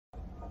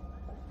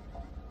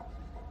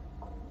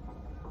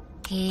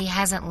He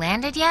hasn't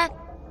landed yet?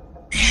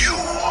 You,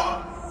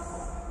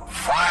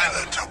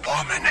 violent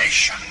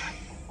abomination.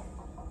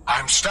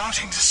 I'm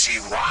starting to see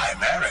why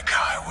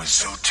America was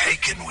so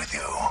taken with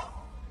you.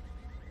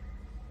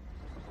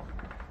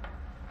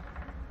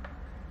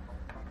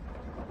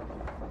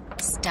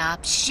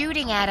 Stop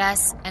shooting at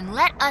us and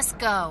let us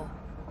go.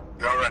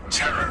 You're a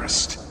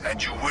terrorist,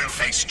 and you will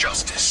face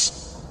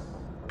justice.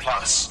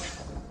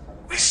 Plus,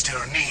 we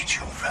still need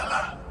you,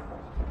 Vela.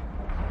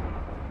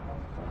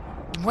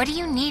 What do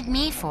you need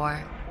me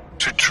for?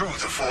 To true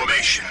the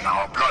formation in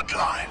our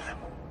bloodline.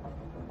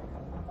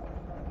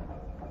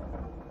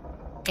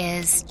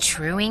 Is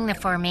truing the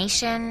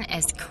formation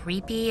as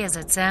creepy as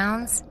it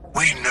sounds?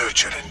 We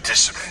nurtured and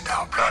disciplined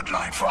our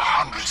bloodline for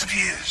hundreds of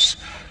years,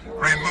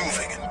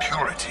 removing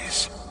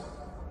impurities,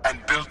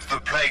 and built the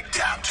plague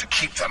dam to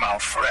keep them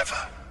out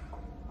forever.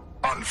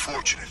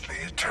 Unfortunately,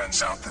 it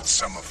turns out that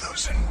some of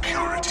those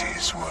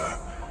impurities were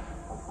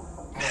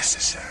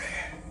necessary.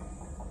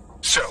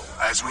 So,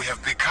 as we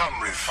have become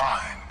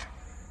refined,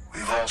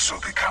 we've also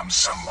become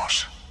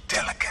somewhat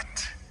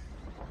delicate.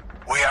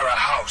 We are a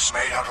house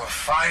made out of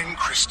fine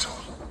crystal,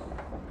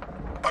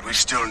 but we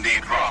still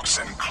need rocks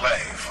and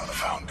clay for the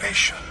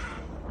foundation.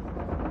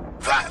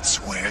 That's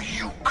where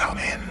you come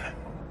in.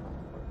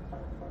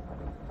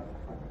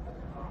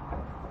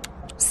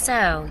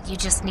 So, you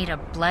just need a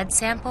blood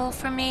sample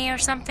from me or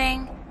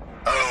something?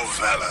 Oh,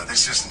 Vela,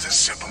 this isn't a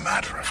simple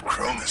matter of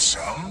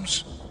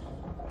chromosomes.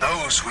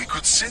 Those we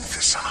could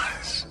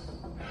synthesize.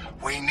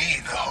 We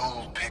need the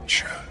whole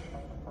picture.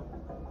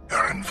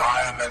 Your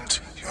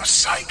environment, your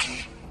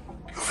psyche,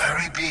 your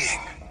very being.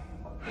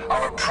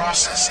 Our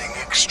processing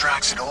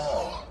extracts it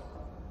all.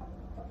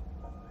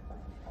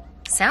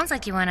 Sounds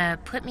like you want to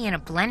put me in a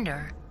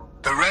blender.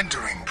 The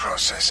rendering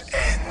process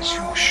ends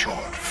your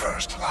short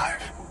first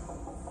life,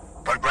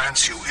 but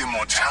grants you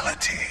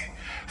immortality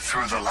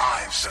through the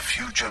lives of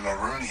future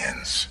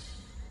Larunians.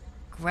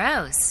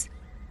 Gross.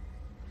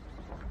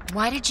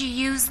 Why did you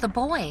use the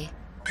boy?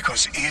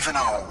 Because even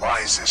our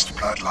wisest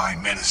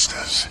bloodline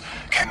ministers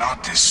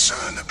cannot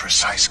discern the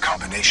precise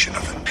combination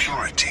of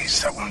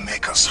impurities that will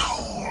make us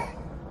whole.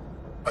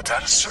 But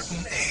at a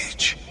certain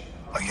age,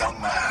 a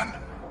young man,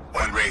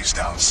 when raised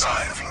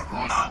outside of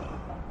Loruna,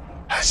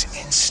 has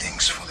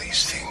instincts for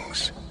these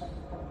things.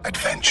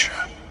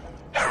 Adventure,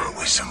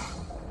 heroism,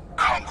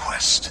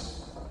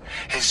 conquest.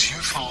 His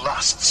youthful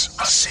lusts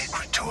are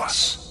sacred to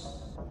us.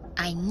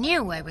 I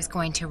knew I was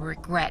going to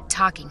regret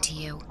talking to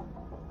you.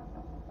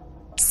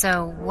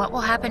 So, what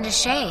will happen to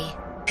Shay?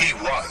 He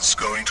was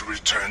going to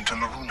return to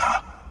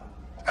Loruna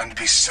and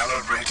be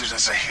celebrated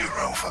as a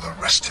hero for the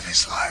rest of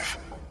his life.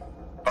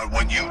 But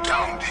when you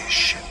downed his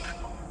ship,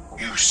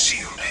 you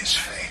sealed his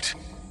fate.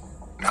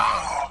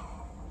 Now,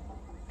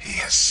 he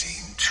has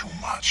seen too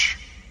much.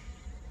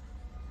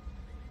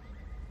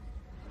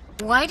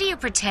 Why do you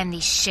pretend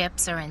these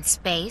ships are in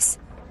space?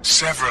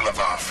 Several of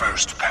our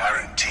first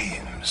parent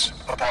teams,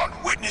 upon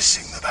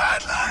witnessing the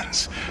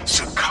Badlands,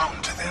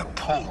 succumbed to their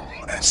pull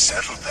and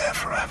settled there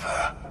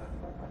forever.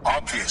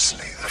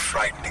 Obviously, the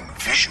frightening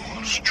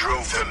visuals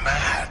drove them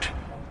mad.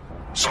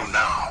 So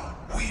now,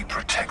 we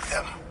protect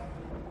them.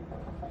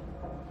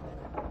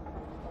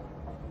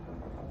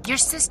 Your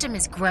system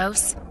is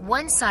gross,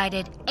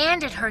 one-sided,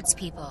 and it hurts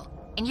people.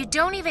 And you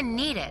don't even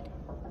need it.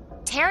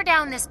 Tear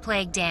down this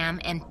plague dam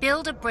and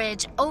build a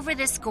bridge over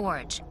this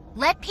gorge.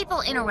 Let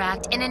people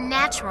interact in a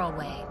natural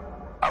way.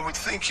 I would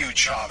think you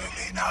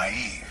charmingly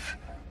naive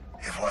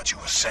if what you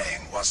were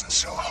saying wasn't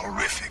so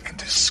horrific and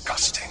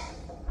disgusting.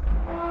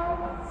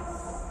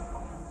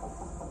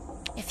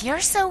 If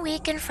you're so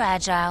weak and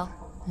fragile,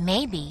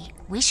 maybe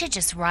we should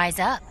just rise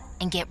up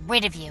and get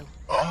rid of you.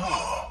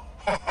 Oh.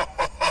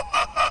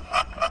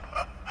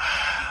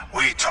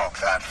 We talked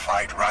that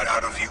fight right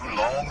out of you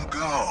long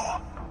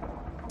ago.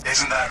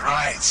 Isn't that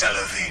right,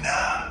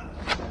 Zelavina?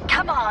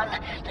 Come on,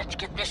 let's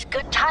get this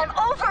good time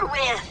over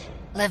with.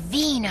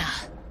 Lavina.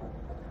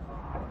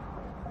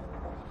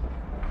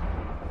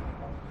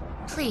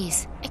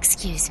 Please,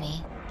 excuse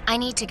me. I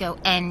need to go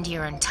end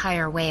your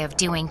entire way of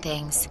doing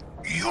things.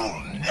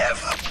 You'll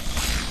never...